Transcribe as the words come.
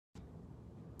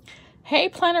Hey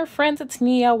planner friends, it's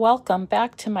Nia. Welcome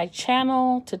back to my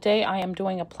channel. Today I am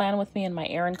doing a plan with me in my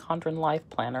Erin Condren Life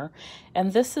Planner,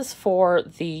 and this is for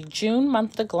the June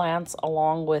month at a glance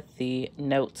along with the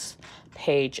notes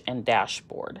page and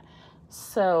dashboard.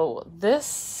 So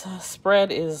this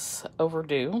spread is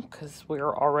overdue because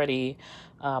we're already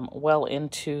well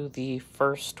into the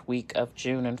first week of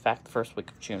June. In fact, the first week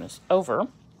of June is over.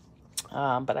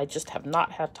 But I just have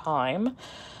not had time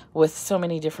with so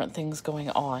many different things going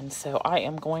on. So I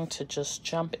am going to just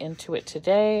jump into it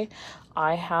today.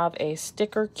 I have a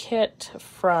sticker kit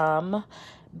from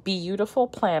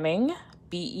BeaYoutiful Planning,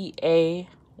 BeaYoutiful,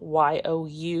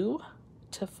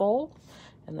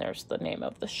 and there's the name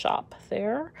of the shop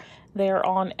there. They're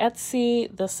on Etsy.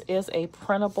 This is a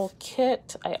printable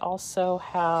kit. I also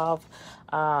have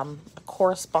a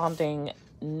corresponding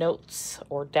notes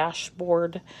or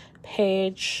dashboard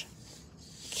page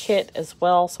kit as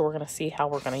well, so we're going to see how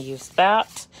we're going to use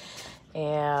that.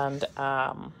 And so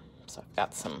I've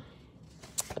got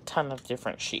a ton of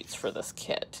different sheets for this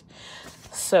kit.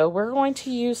 So we're going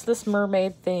to use this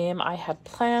mermaid theme. I had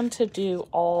planned to do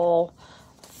all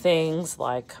things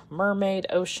like mermaid,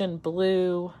 ocean,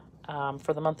 blue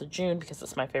for the month of June because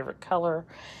it's my favorite color,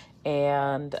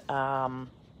 and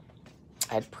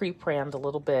I'd pre-planned a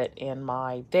little bit in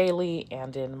my daily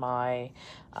and in my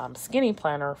skinny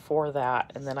planner for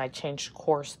that, and then I changed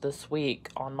course this week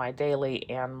on my daily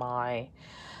and my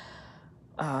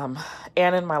and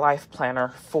in my life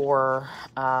planner for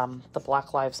the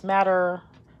Black Lives Matter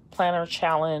planner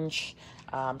challenge.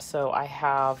 So I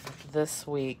have this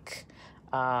week,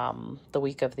 the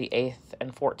week of the 8th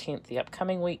and 14th, the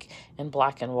upcoming week, in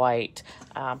black and white,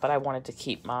 but I wanted to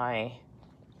keep my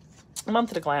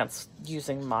month at a glance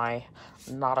using my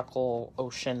nautical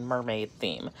ocean mermaid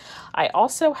theme. I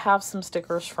also have some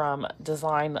stickers from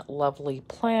Design Lovely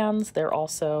Plans. They're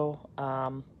also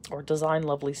or Design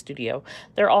Lovely Studio.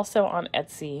 They're also on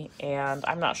Etsy, and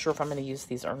I'm not sure if I'm going to use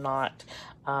these or not.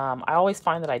 I always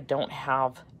find that I don't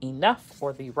have enough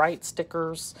or the right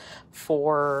stickers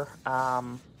for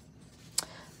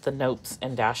the notes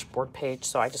and dashboard page,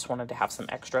 so I just wanted to have some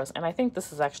extras, and I think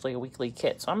this is actually a weekly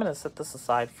kit, so I'm going to set this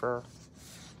aside for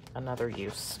another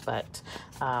use. But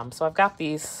so I've got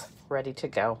these ready to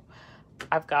go.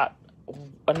 I've got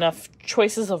enough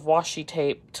choices of washi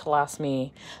tape to last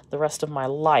me the rest of my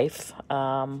life.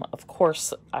 Of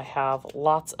course, I have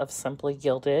lots of Simply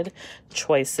Gilded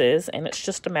choices, and it's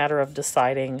just a matter of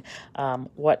deciding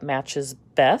what matches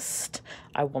best.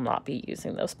 I will not be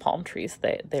using those palm trees.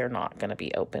 They're not going to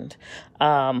be opened.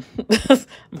 I'm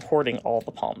hoarding all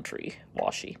the palm tree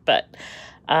washi, but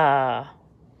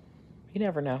you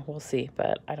never know. We'll see,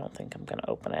 but I don't think I'm going to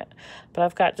open it. But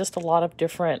I've got just a lot of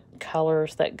different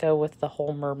colors that go with the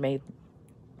whole mermaid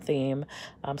theme.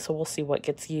 So we'll see what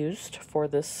gets used for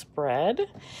this spread.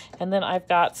 And then I've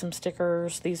got some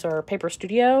stickers. These are Paper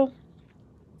Studio,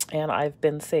 and I've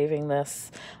been saving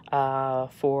this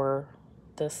for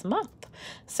this month.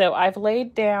 So I've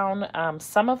laid down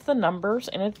some of the numbers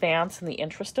in advance in the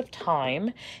interest of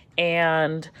time,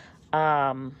 and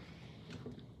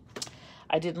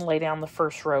I didn't lay down the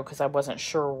first row because I wasn't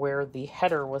sure where the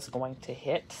header was going to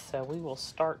hit. So we will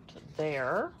start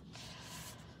there.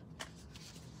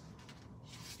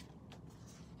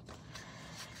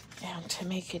 And to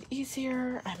make it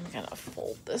easier, I'm going to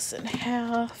fold this in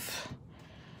half.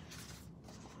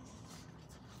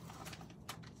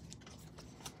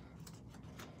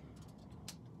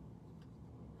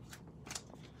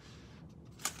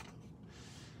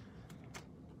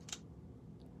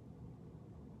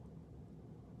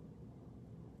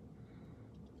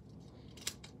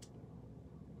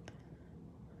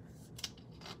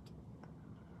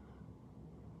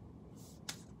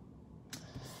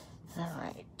 All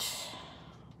right,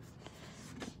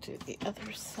 do the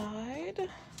other side.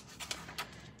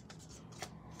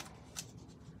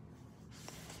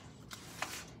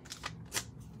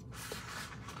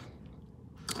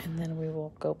 And then we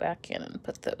will go back in and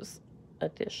put those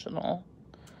additional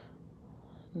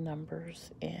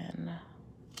numbers in.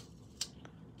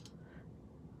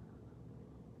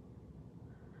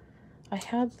 I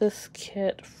had this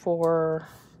kit for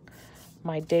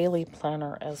my daily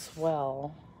planner as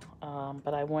well.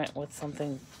 But I went with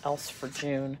something else for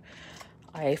June.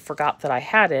 I forgot that I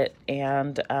had it,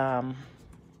 and I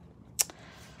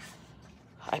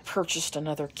purchased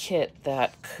another kit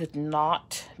that could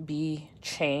not be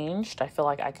changed. I feel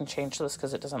like I can change this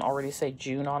because it doesn't already say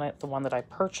June on it. The one that I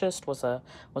purchased was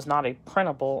not a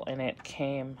printable, and it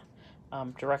came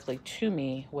directly to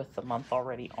me with the month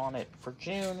already on it for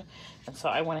June. And so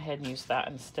I went ahead and used that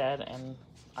instead, and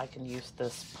I can use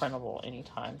this printable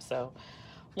anytime. So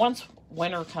once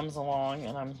winter comes along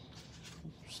and I'm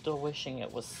still wishing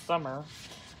it was summer,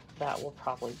 that will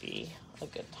probably be a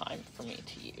good time for me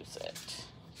to use it.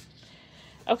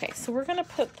 Okay, so we're going to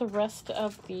put the rest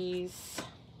of these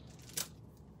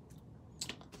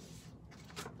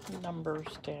numbers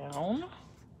down.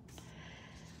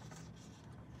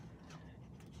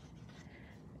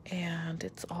 And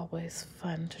it's always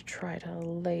fun to try to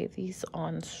lay these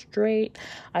on straight.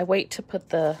 I wait to put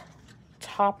the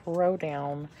top row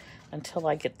down until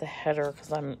I get the header,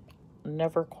 because I'm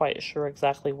never quite sure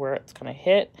exactly where it's going to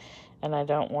hit, and I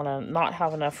don't want to not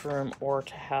have enough room or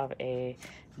to have a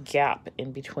gap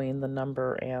in between the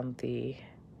number and the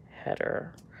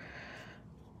header.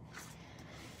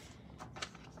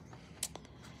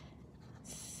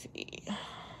 Let's see.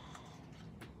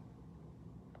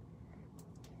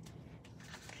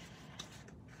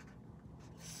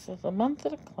 So the month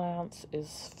at a glance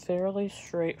is fairly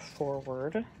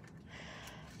straightforward.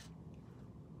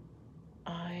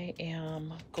 I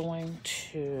am going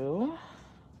to,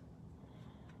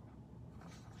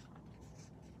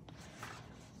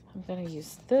 I'm going to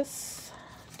use this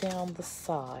down the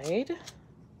side.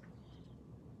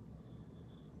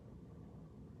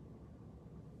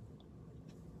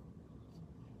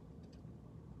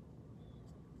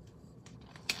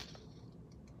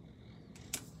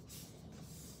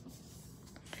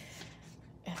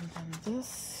 And then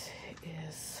this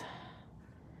is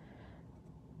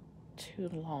too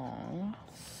long,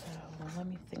 so let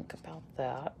me think about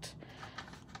that.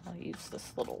 I'll use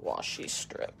this little washi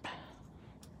strip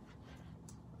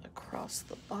across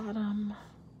the bottom.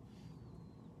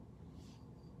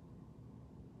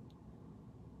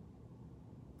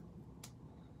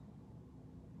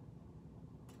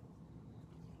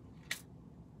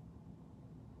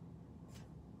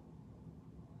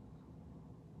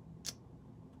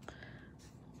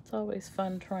 It's always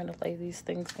fun trying to lay these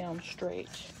things down straight.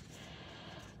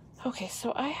 Okay,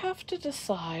 so I have to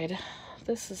decide.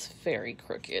 This is very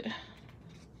crooked.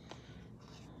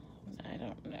 I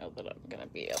don't know that I'm going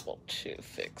to be able to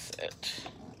fix it.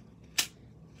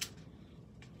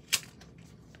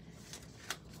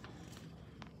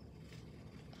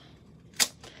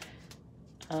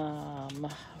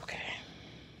 Okay.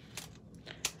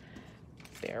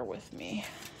 Bear with me.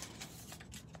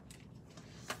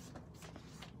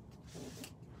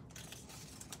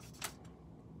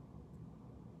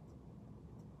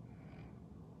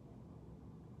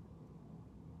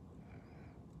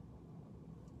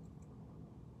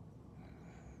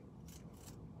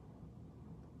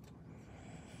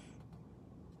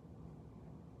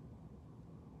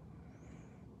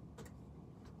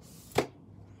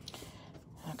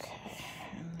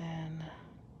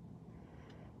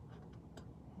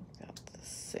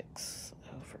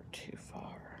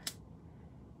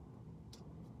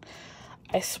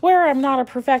 I swear I'm not a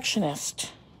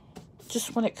perfectionist,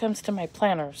 just when it comes to my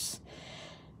planners.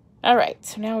 All right,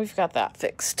 so now we've got that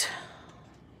fixed.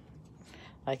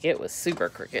 Like, it was super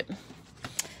crooked.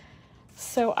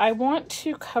 So I want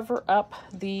to cover up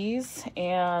these,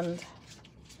 and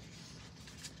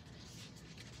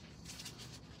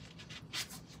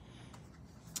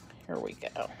here we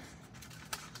go.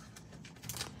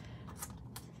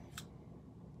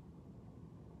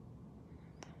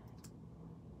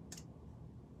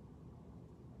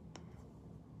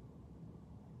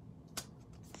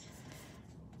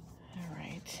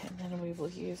 And then we will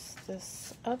use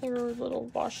this other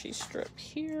little washi strip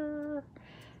here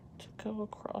to go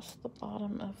across the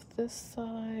bottom of this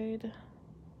side.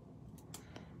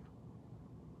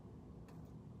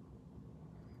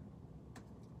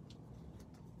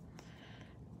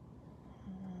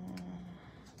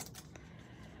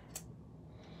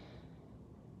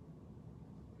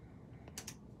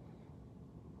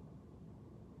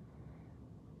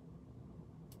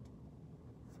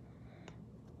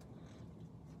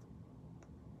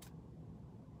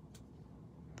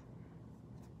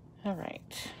 All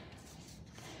right,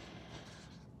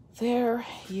 there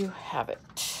you have it.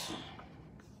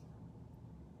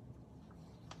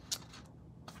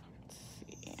 Let's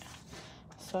see.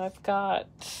 So I've got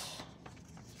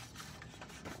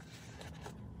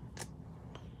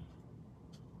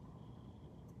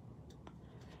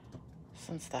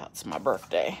since that's my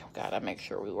birthday, gotta make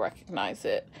sure we recognize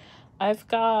it. I've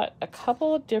got a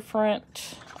couple of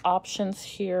different options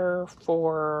here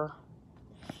for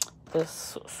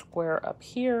this square up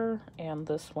here and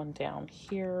this one down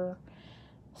here.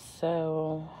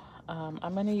 So I'm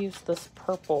going to use this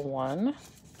purple one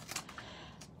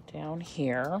down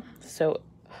here. So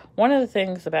one of the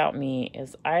things about me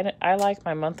is I like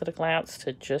my month at a glance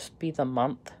to just be the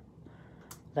month.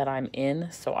 that I'm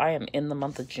in. So I am in the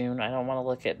month of June. I don't want to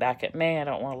look back at May. I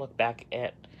don't want to look back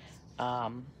at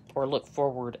or look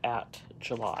forward at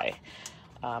July.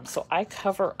 So I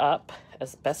cover up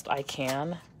as best I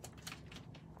can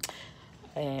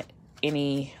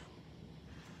any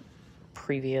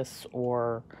previous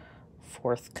or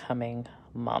forthcoming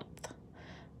month,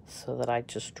 so that I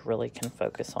just really can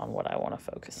focus on what I want to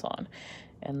focus on.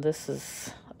 And this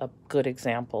is a good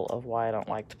example of why I don't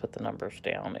like to put the numbers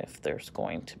down if there's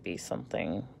going to be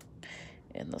something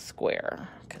in the square,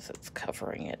 because it's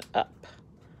covering it up.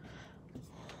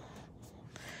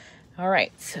 All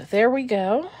right, so there we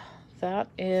go. That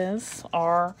is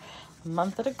our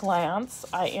month at a glance.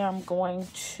 I am going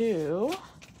to,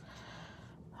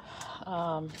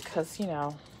 because, you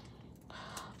know,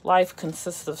 life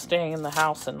consists of staying in the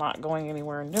house and not going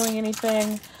anywhere and doing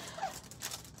anything.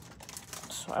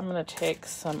 So I'm going to take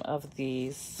some of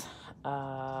these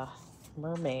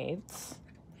mermaids,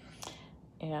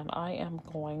 and I am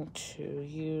going to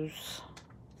use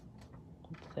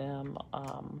them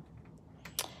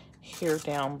here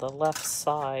down the left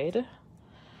side,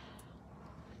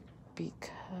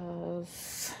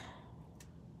 because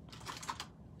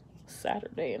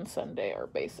Saturday and Sunday are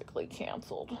basically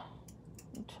canceled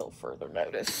until further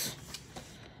notice.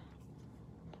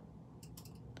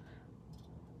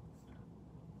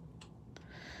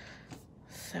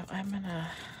 So I'm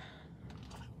gonna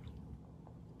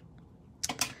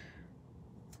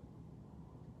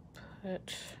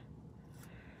put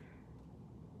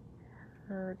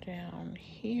her down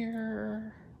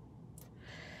here,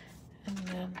 and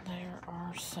then there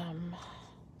are some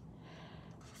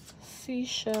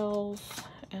seashells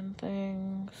and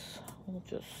things. We'll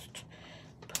just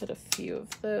put a few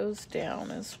of those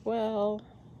down as well.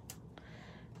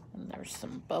 And there's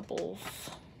some bubbles.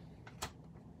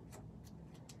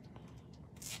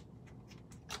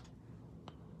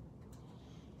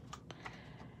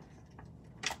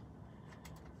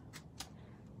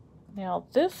 Now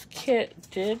this kit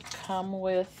did come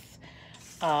with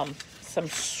some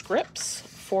scripts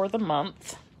for the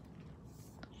month.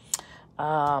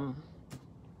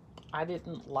 I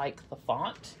didn't like the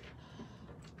font,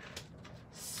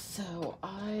 so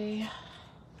I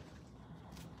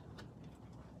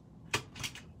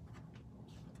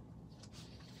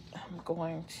am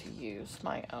going to use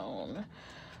my own,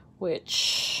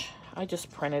 which I just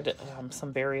printed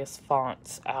some various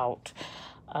fonts out.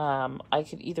 I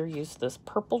could either use this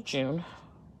Purple June,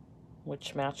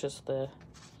 which matches the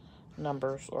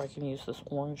numbers, or I can use this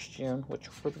Orange June, which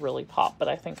would really pop, but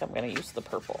I think I'm going to use the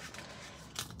purple.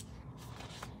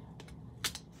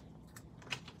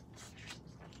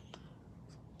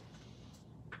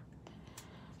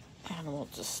 And we'll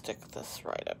just stick this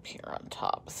right up here on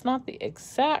top. It's not the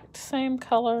exact same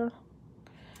color.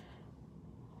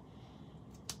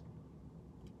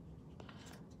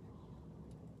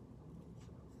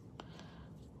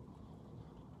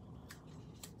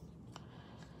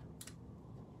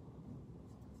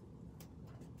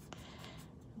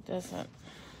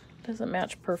 Doesn't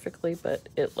match perfectly, but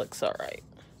it looks all right.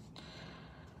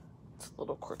 It's a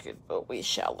little crooked, but we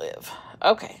shall live.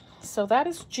 Okay, so that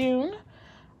is June.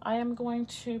 I am going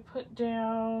to put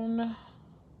down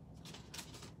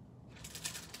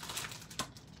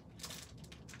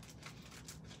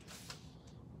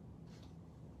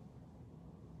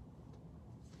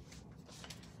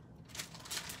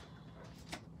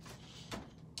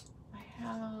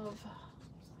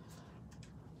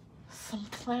some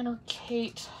Planner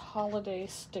Kate holiday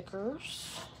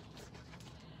stickers.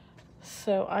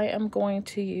 So I am going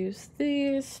to use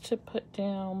these to put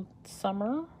down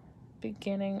summer,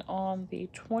 beginning on the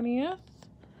 20th.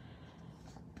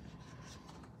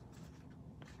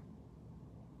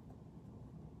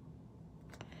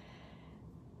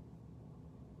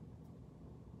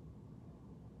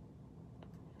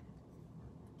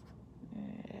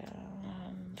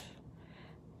 And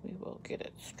we will get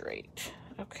it straight.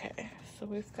 Okay, so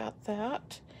we've got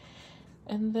that.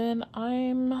 And then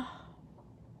I'm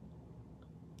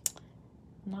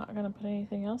not going to put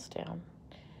anything else down.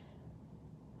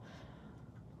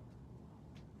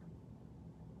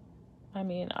 I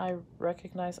mean, I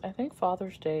recognize, I think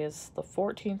Father's Day is the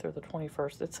 14th or the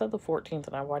 21st. It said the 14th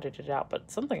and I whited it out,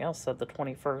 but something else said the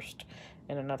 21st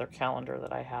in another calendar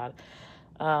that I had.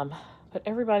 But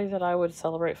everybody that I would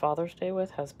celebrate Father's Day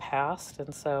with has passed,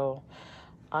 and so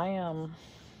I am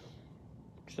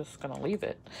just going to leave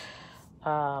it.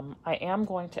 I am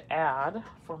going to add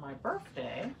for my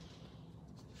birthday.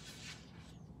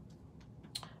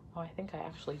 Oh, I think I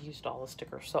actually used all the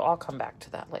stickers, so I'll come back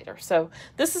to that later. So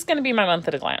this is going to be my month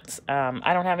at a glance.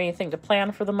 I don't have anything to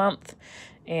plan for the month,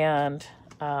 and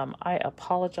I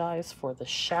apologize for the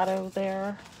shadow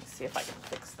there. Let's see if I can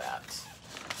fix that.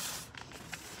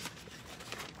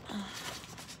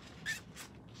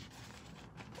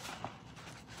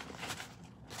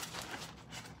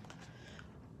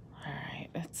 All right,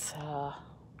 it's a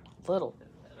little bit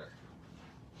better.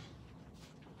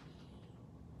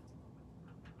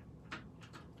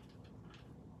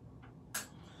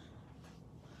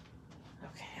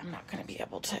 Okay, I'm not going to be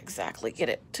able to exactly get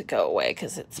it to go away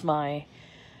because it's my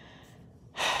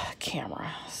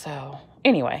camera. So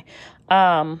anyway,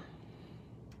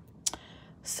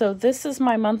 so this is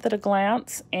my month at a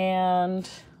glance, and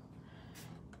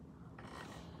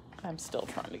I'm still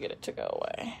trying to get it to go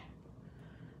away.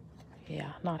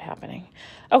 Yeah, not happening.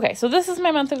 Okay, so this is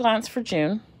my month at a glance for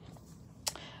June.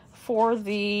 For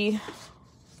the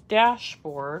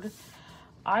dashboard,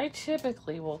 I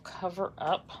typically will cover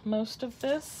up most of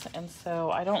this, and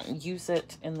so I don't use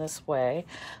it in this way.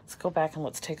 Let's go back and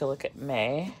let's take a look at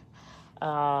May.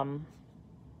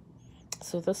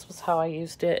 So this was how I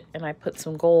used it, and I put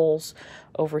some goals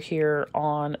over here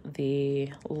on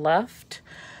the left.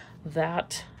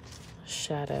 That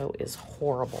shadow is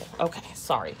horrible. Okay,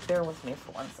 sorry. Bear with me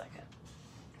for 1 second.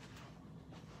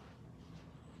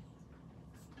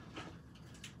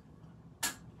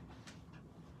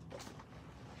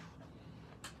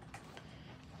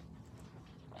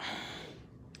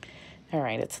 All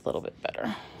right, it's a little bit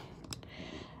better.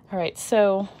 All right,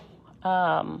 so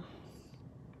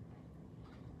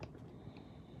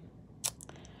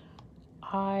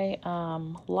I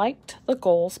liked the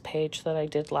goals page that I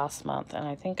did last month, and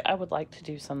I think I would like to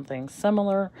do something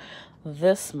similar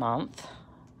this month.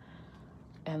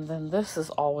 And then this is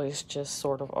always just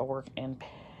sort of a work in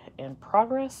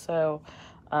progress, so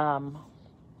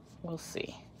we'll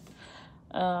see.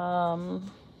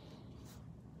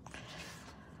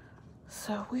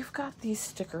 So we've got these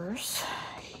stickers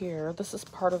here. This is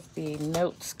part of the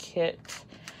notes kit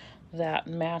that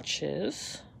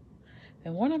matches.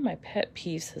 And one of my pet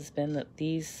peeves has been that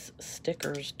these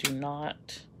stickers do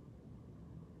not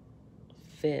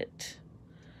fit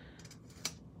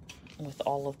with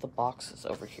all of the boxes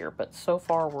over here. But so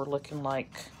far we're looking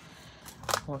like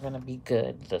we're going to be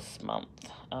good this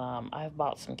month. I've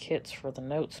bought some kits for the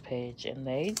notes page, and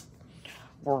they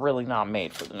were really not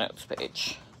made for the notes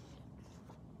page.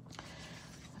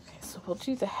 Okay, so we'll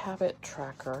do the habit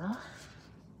tracker.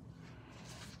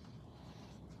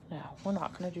 No, we're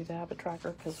not going to do the habit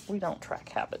tracker because we don't track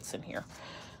habits in here.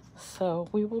 So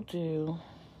we will do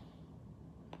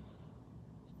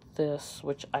this,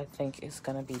 which I think is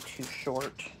going to be too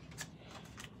short.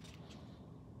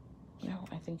 No,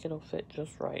 I think it'll fit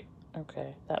just right.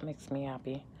 Okay, that makes me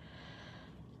happy.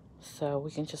 So we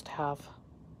can just have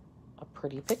a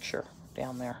pretty picture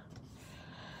down there.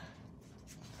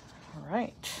 All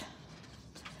right.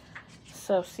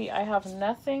 So see, I have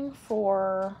nothing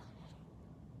for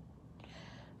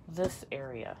this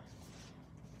area.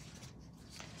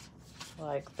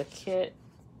 Like the kit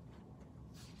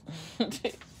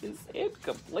is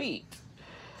incomplete.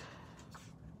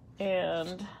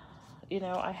 And you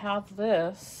know, I have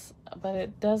this, but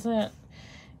it doesn't,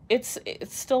 it's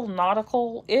still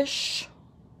nautical-ish,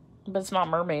 but it's not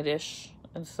mermaid-ish.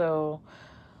 And so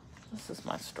this is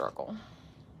my struggle.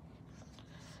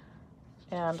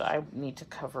 And I need to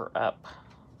cover up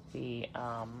the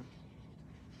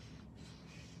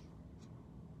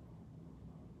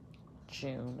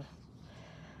June.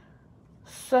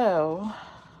 So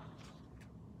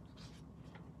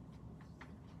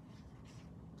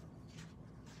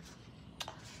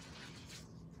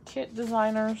kit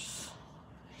designers,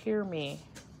 hear me,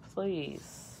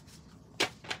 please.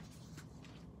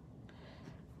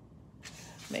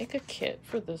 Make a kit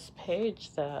for this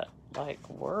page that like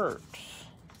works.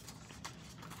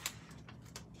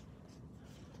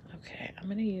 Okay, I'm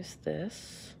gonna use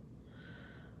this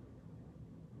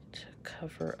to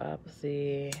cover up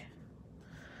the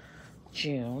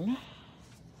June.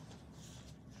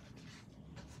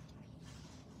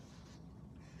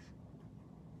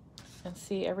 And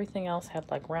see, everything else had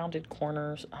like rounded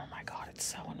corners. Oh my God, it's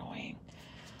so annoying.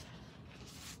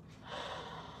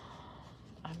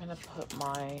 I'm gonna put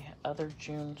my other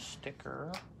June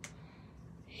sticker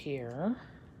here.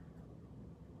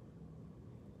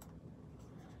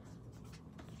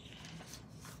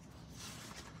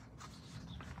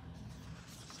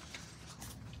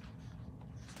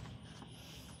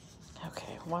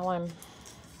 Okay, while I'm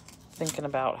thinking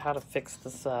about how to fix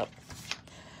this up,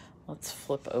 let's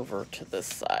flip over to this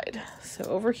side. So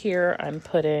over here, I'm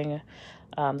putting,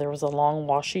 there was a long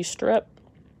washi strip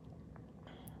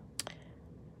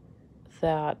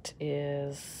that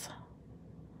is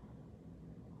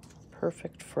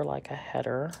perfect for like a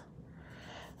header.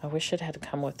 I wish it had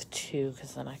come with two,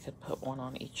 because then I could put one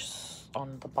on each,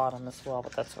 on the bottom as well,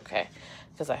 but that's okay,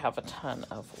 because I have a ton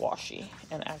of washi.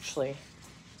 And actually,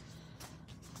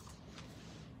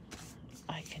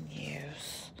 I can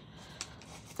use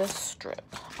this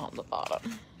strip on the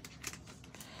bottom.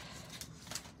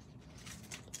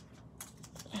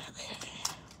 Okay.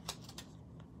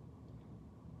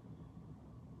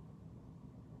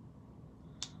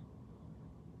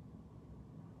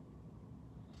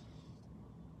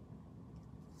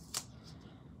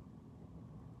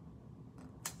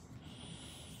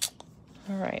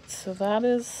 All right, so that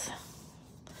is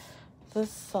this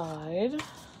side,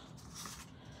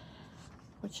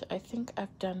 which I think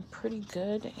I've done pretty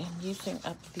good in using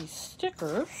up these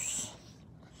stickers.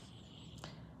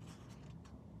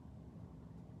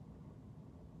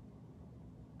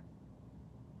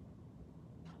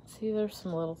 See, there's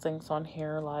some little things on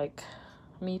here like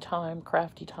me time,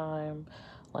 crafty time,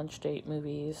 lunch date,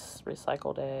 movies,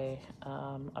 recycle day.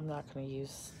 I'm not going to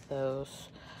use those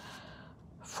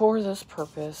for this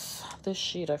purpose. This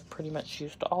sheet I've pretty much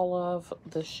used all of.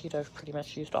 This sheet I've pretty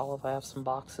much used all of. I have some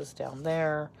boxes down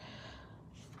there.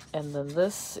 And then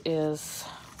this is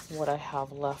what I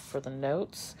have left for the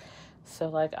notes. So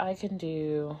like I can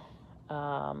do,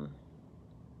 I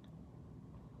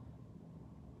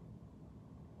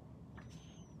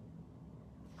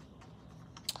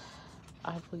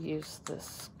will use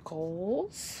this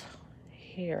goals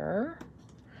here.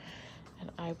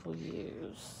 And I will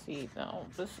use, see, now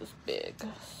this is big,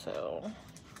 so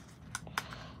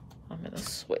I'm going to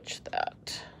switch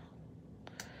that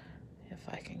if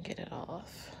I can get it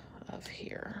off of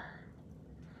here.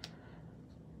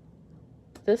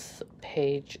 This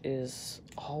page is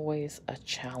always a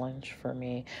challenge for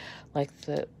me. Like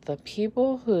the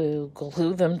people who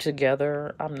glue them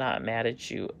together, I'm not mad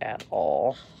at you at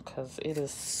all, because it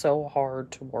is so hard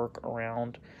to work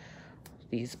around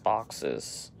these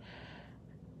boxes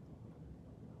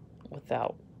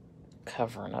without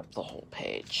covering up the whole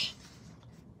page.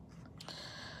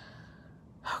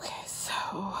 Okay,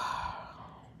 so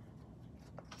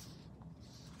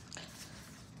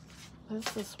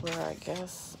this is where I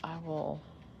guess I'm going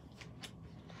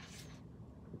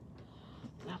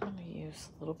to use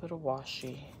a little bit of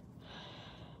washi,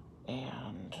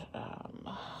 and I'm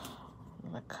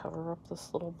going to cover up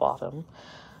this little bottom.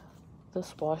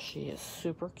 This washi is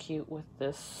super cute with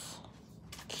this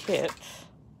kit.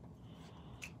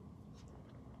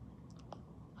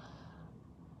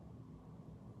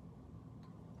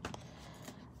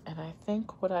 And I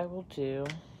think what I will do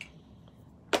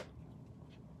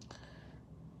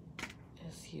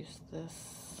is use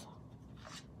this.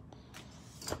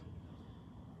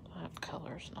 That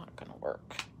color's not going to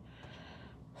work.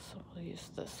 So we'll use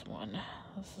this one.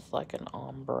 This is like an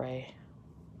ombre.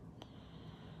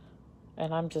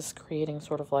 And I'm just creating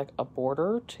sort of like a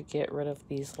border to get rid of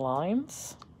these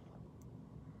lines.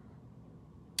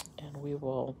 And we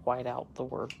will white out the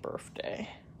word birthday.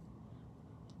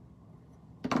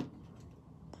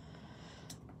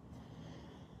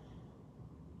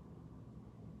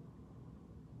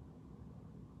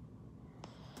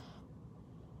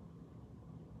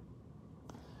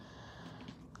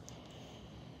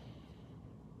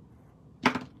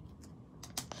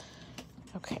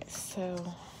 Okay,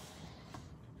 so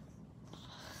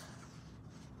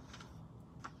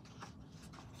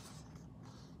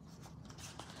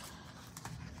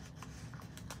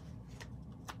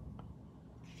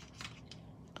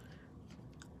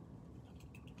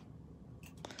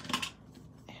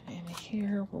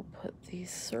here we'll put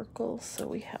these circles, so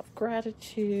we have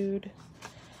gratitude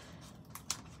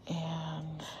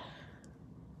and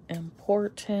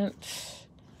important.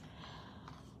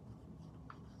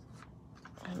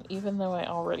 And even though I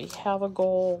already have a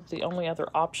goal, the only other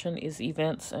option is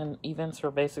events, and events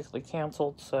are basically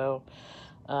canceled, so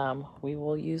we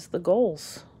will use the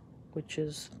goals, which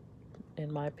is,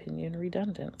 in my opinion,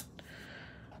 redundant.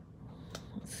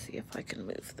 Let's see if I can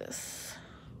move this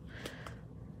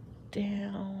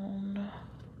down.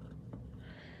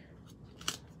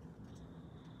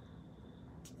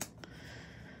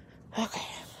 Okay.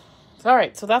 All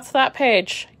right, so that's that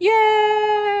page.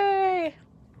 Yay!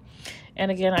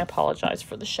 And again, I apologize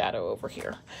for the shadow over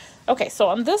here. Okay, so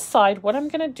on this side, what I'm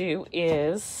going to do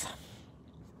is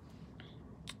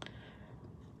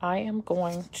I am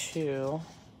going to,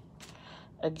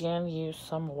 again, use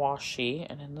some washi.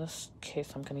 And in this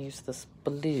case, I'm going to use this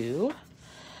blue.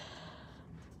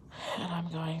 And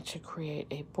I'm going to create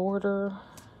a border.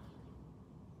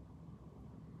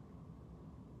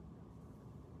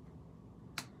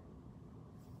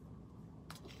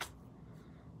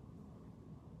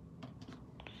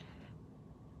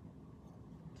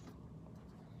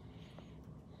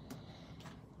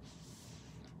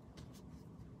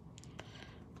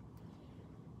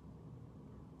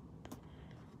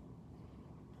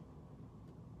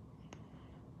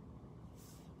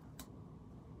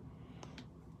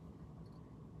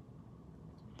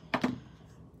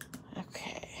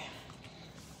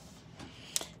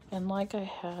 And like I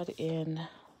had in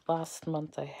last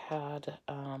month, I had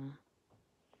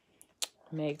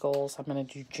May goals. I'm going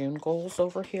to do June goals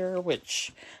over here,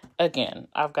 which, again,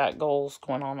 I've got goals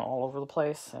going on all over the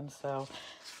place. And so,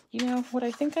 you know, what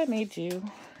I think I may do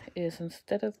is,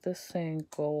 instead of this saying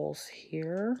goals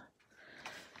here,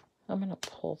 I'm going to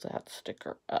pull that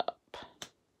sticker up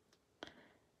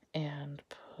and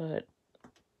put...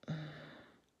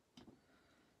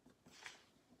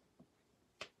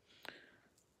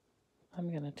 I'm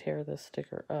going to tear this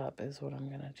sticker up is what I'm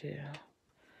going to do.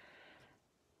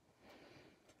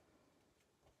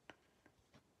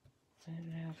 I don't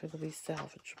know if it'll be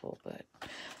salvageable, but...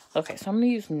 Okay, so I'm going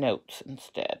to use notes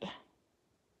instead.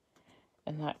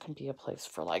 And that can be a place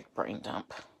for, like, brain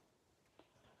dump.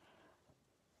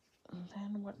 And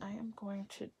then what I am going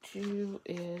to do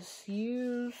is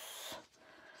use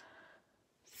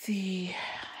the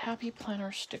Happy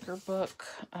Planner sticker book,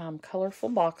 colorful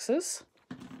boxes.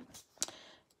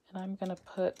 And I'm going to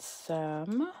put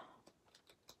some...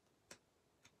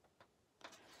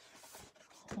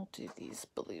 We'll do these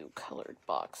blue colored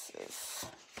boxes.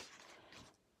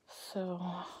 So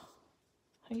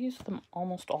I used them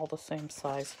almost all the same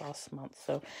size last month.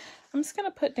 So I'm just going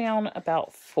to put down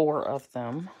about 4 of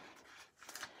them.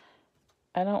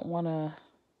 I don't want to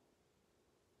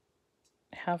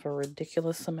have a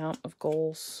ridiculous amount of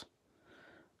goals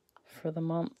for the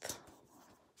month.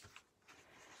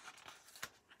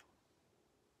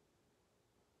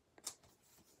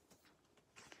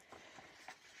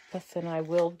 But then I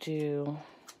will do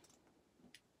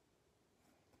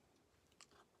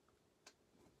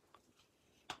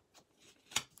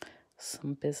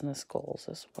some business goals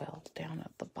as well down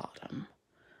at the bottom.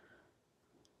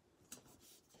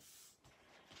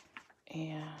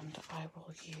 And I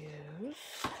will use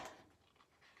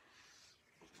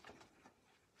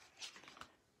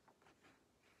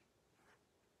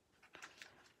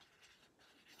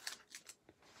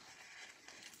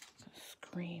this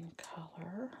green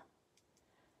color.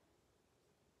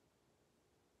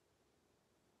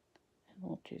 And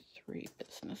we'll do 3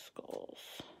 business goals.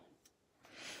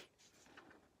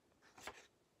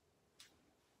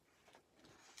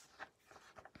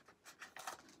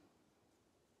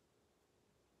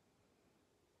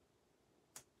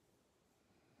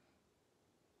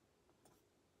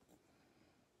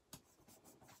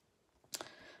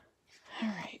 All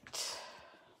right.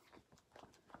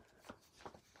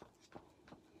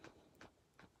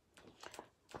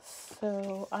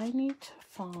 So I need to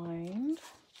find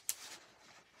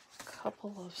a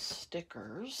couple of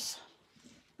stickers.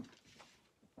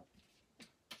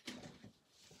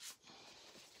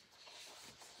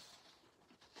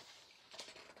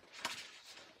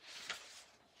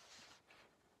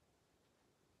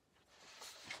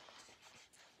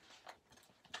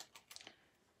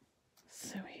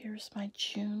 So here's my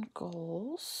June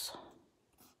goals.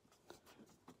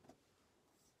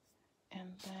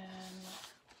 And then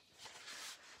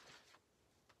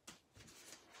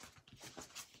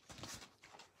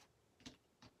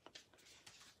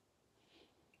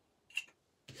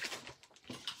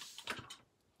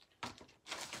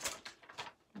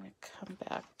I'm going to come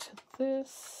back to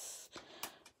this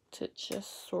to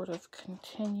just sort of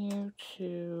continue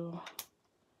to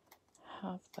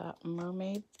have that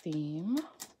mermaid theme.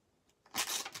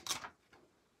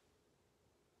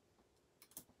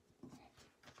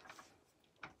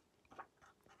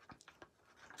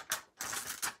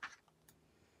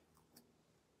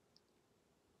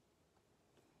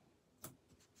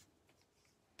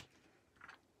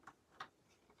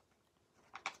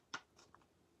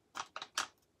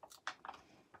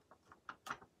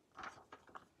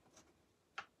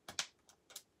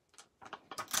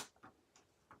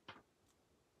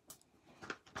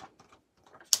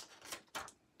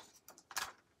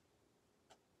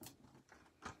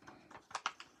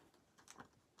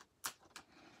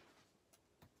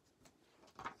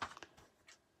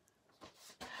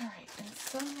 All right, and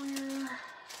somewhere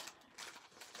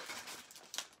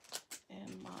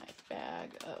in my bag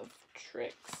of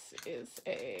tricks is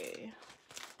a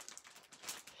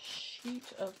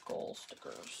sheet of goal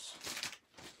stickers.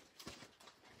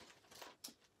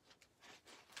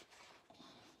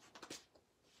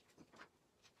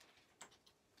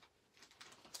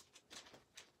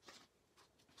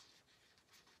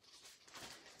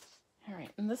 All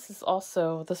right, and this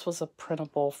was a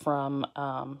printable from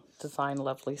Design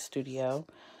Lovely Studio.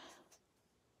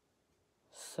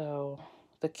 So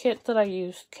the kit that I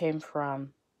used came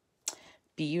from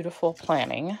BeaYoutiful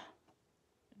Planning,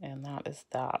 and that is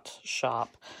that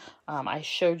shop. I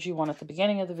showed you one at the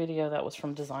beginning of the video that was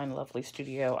from Design Lovely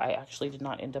Studio. I actually did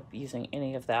not end up using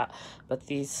any of that, but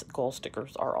these goal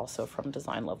stickers are also from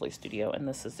Design Lovely Studio, and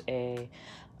this is a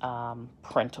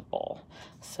printable.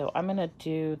 So I'm going to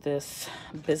do this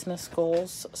business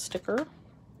goals sticker,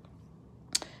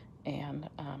 and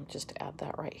just add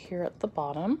that right here at the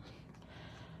bottom.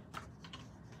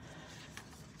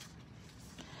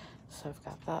 So I've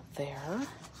got that there.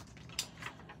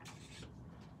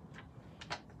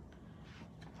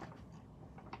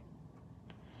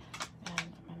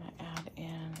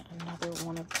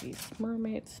 One of these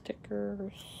mermaid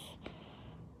stickers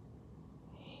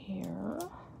here.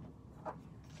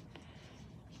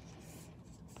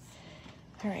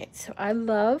 All right, so I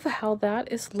love how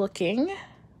that is looking.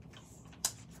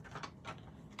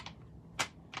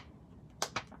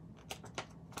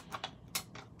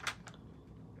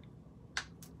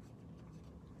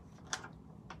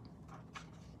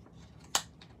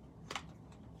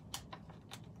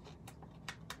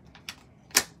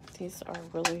 These are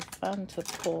really fun to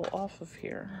pull off of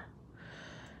here.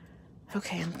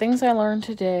 Okay, and things I learned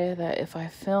today, that if I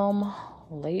film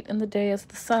late in the day as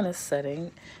the sun is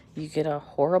setting, you get a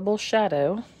horrible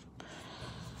shadow,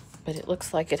 but it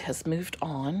looks like it has moved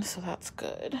on, so that's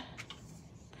good.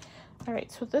 All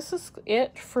right, so this is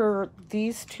it for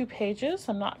these 2 pages.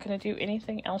 I'm not going to do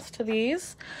anything else to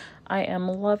these. I am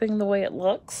loving the way it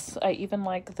looks. I even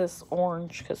like this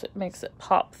orange because it makes it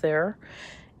pop there.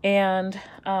 And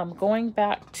going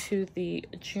back to the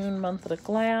June month at a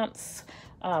glance,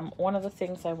 one of the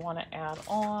things I want to add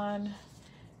on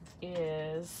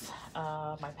is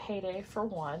my payday for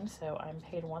one. So I'm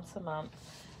paid once a month.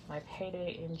 My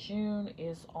payday in June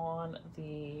is on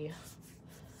the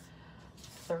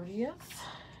 30th,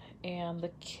 and the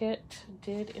kit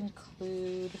did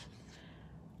include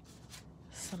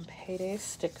some payday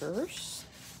stickers.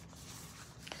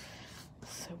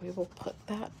 So we will put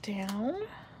that down.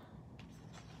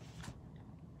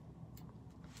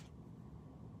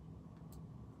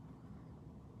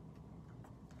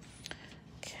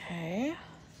 Okay,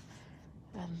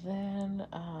 and then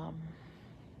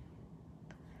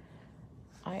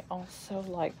I also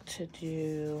like to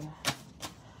do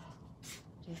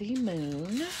the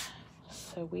moon.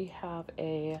 So we have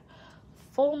a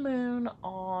full moon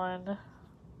on,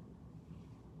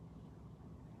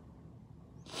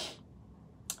 I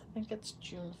think it's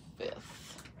June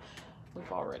 5th. We've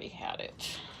already had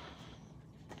it.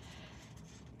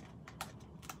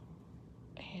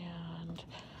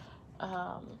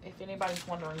 If anybody's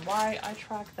wondering why I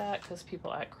track that, because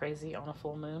people act crazy on a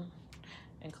full moon,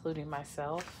 including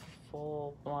myself,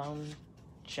 full-blown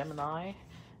Gemini,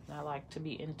 and I like to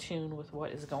be in tune with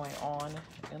what is going on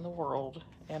in the world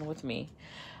and with me.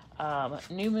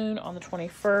 New moon on the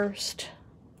 21st,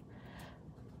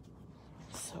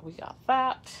 so we got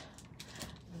that.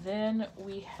 Then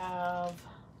we have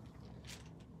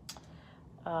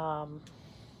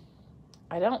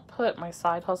I don't put my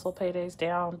side hustle paydays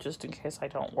down just in case I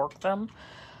don't work them,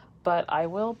 but I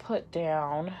will put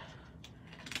down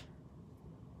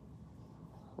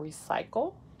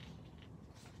recycle,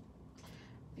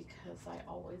 because I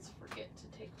always forget to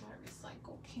take my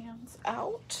recycle cans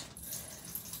out.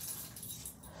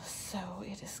 So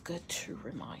it is good to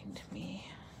remind me.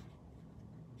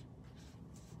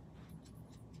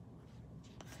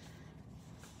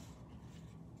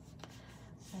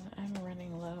 And I'm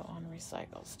running low on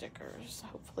recycle stickers.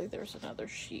 Hopefully there's another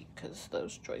sheet, because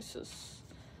those choices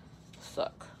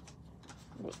suck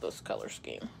with this color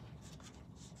scheme.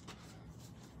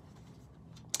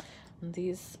 And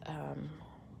these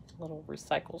little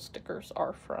recycle stickers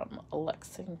are from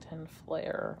Lexington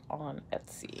Flair on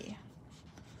Etsy.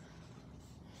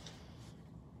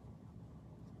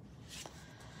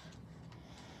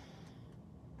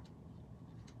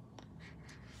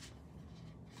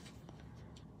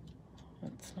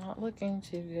 It's not looking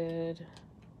too good.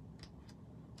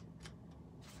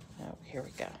 Oh, here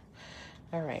we go.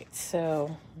 All right,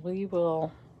 so we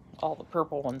will, all the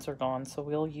purple ones are gone, so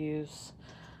we'll use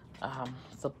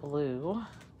the blue.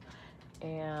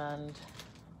 And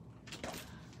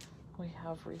we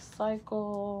have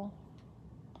recycle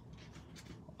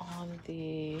on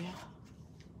the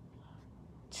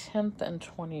 10th and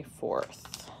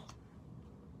 24th.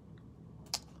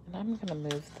 And I'm going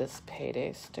to move this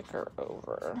payday sticker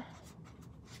over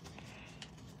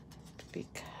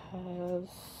because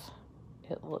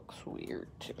it looks weird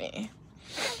to me.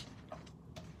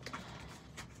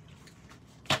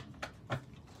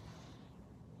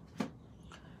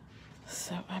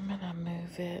 So I'm going to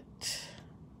move it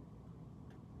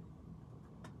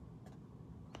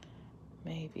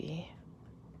maybe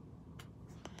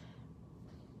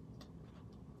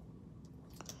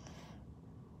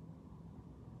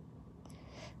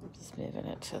Just moving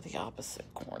it to the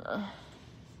opposite corner.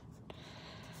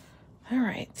 All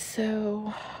right,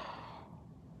 so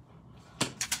I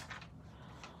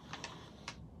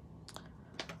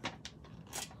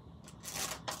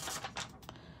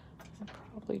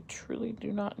probably truly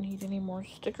do not need any more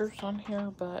stickers on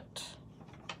here, but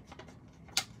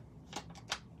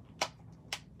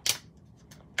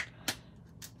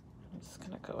I'm just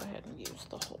going to go ahead and use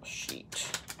the whole sheet.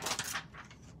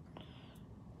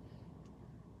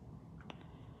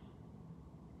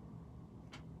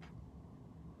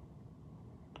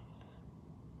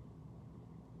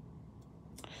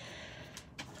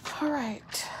 All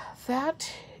right,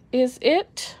 that is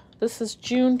it. This is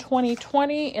June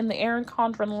 2020 in the Erin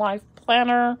Condren Life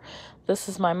Planner. This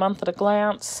is my month at a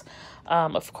glance.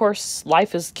 Of course,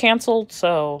 life is canceled,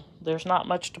 so there's not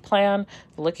much to plan.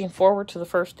 Looking forward to the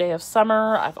first day of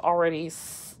summer. I've already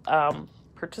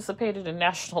participated in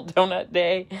National Donut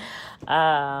Day.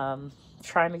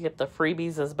 Trying to get the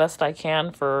freebies as best I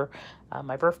can for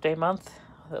my birthday month,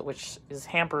 which is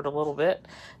hampered a little bit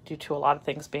due to a lot of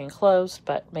things being closed,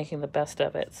 but making the best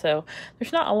of it. So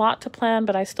there's not a lot to plan,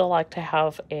 but I still like to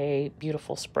have a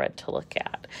beautiful spread to look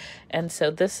at. And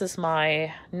so this is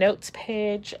my notes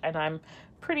page, and I'm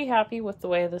pretty happy with the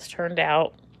way this turned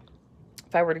out.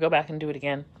 If I were to go back and do it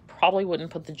again, probably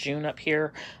wouldn't put the June up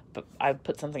here, but I'd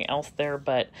put something else there.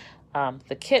 But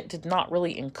the kit did not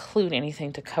really include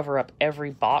anything to cover up every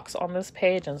box on this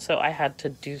page, and so I had to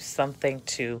do something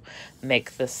to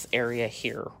make this area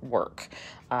here work.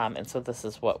 And so this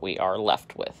is what we are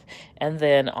left with. And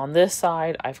then on this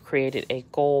side, I've created a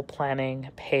goal planning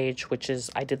page, which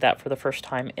is, I did that for the first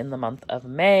time in the month of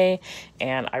May,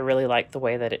 and I really like the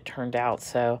way that it turned out.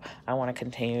 So I want to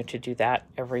continue to do that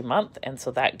every month. And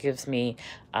so that gives me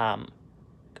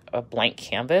a blank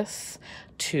canvas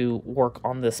to work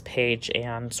on this page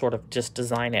and sort of just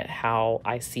design it how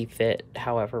I see fit,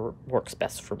 however works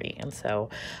best for me. And so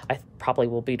I probably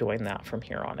will be doing that from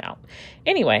here on out.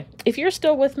 Anyway, if you're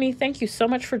still with me, thank you so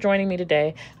much for joining me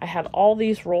today. I had all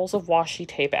these rolls of washi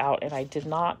tape out and I did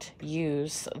not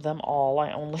use them all.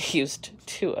 I only used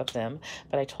 2 of them,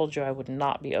 but I told you I would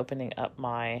not be opening up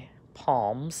my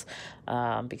palms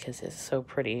because it's so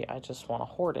pretty. I just want to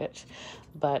hoard it.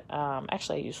 But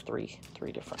actually I used three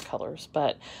different colors,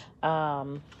 but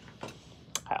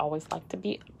I always like to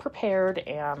be prepared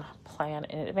and plan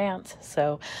in advance.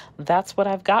 So that's what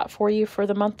I've got for you for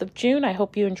the month of June. I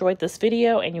hope you enjoyed this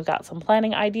video and you got some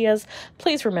planning ideas.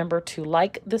 Please remember to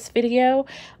like this video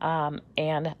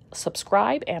and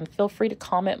subscribe, and feel free to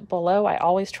comment below. I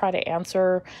always try to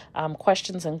answer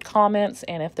questions and comments,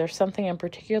 and if there's something in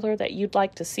particular that you'd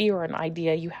like to see or an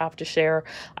idea you have to share,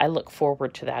 I look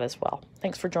forward to that as well.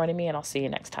 Thanks for joining me, and I'll see you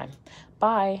next time.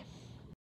 Bye.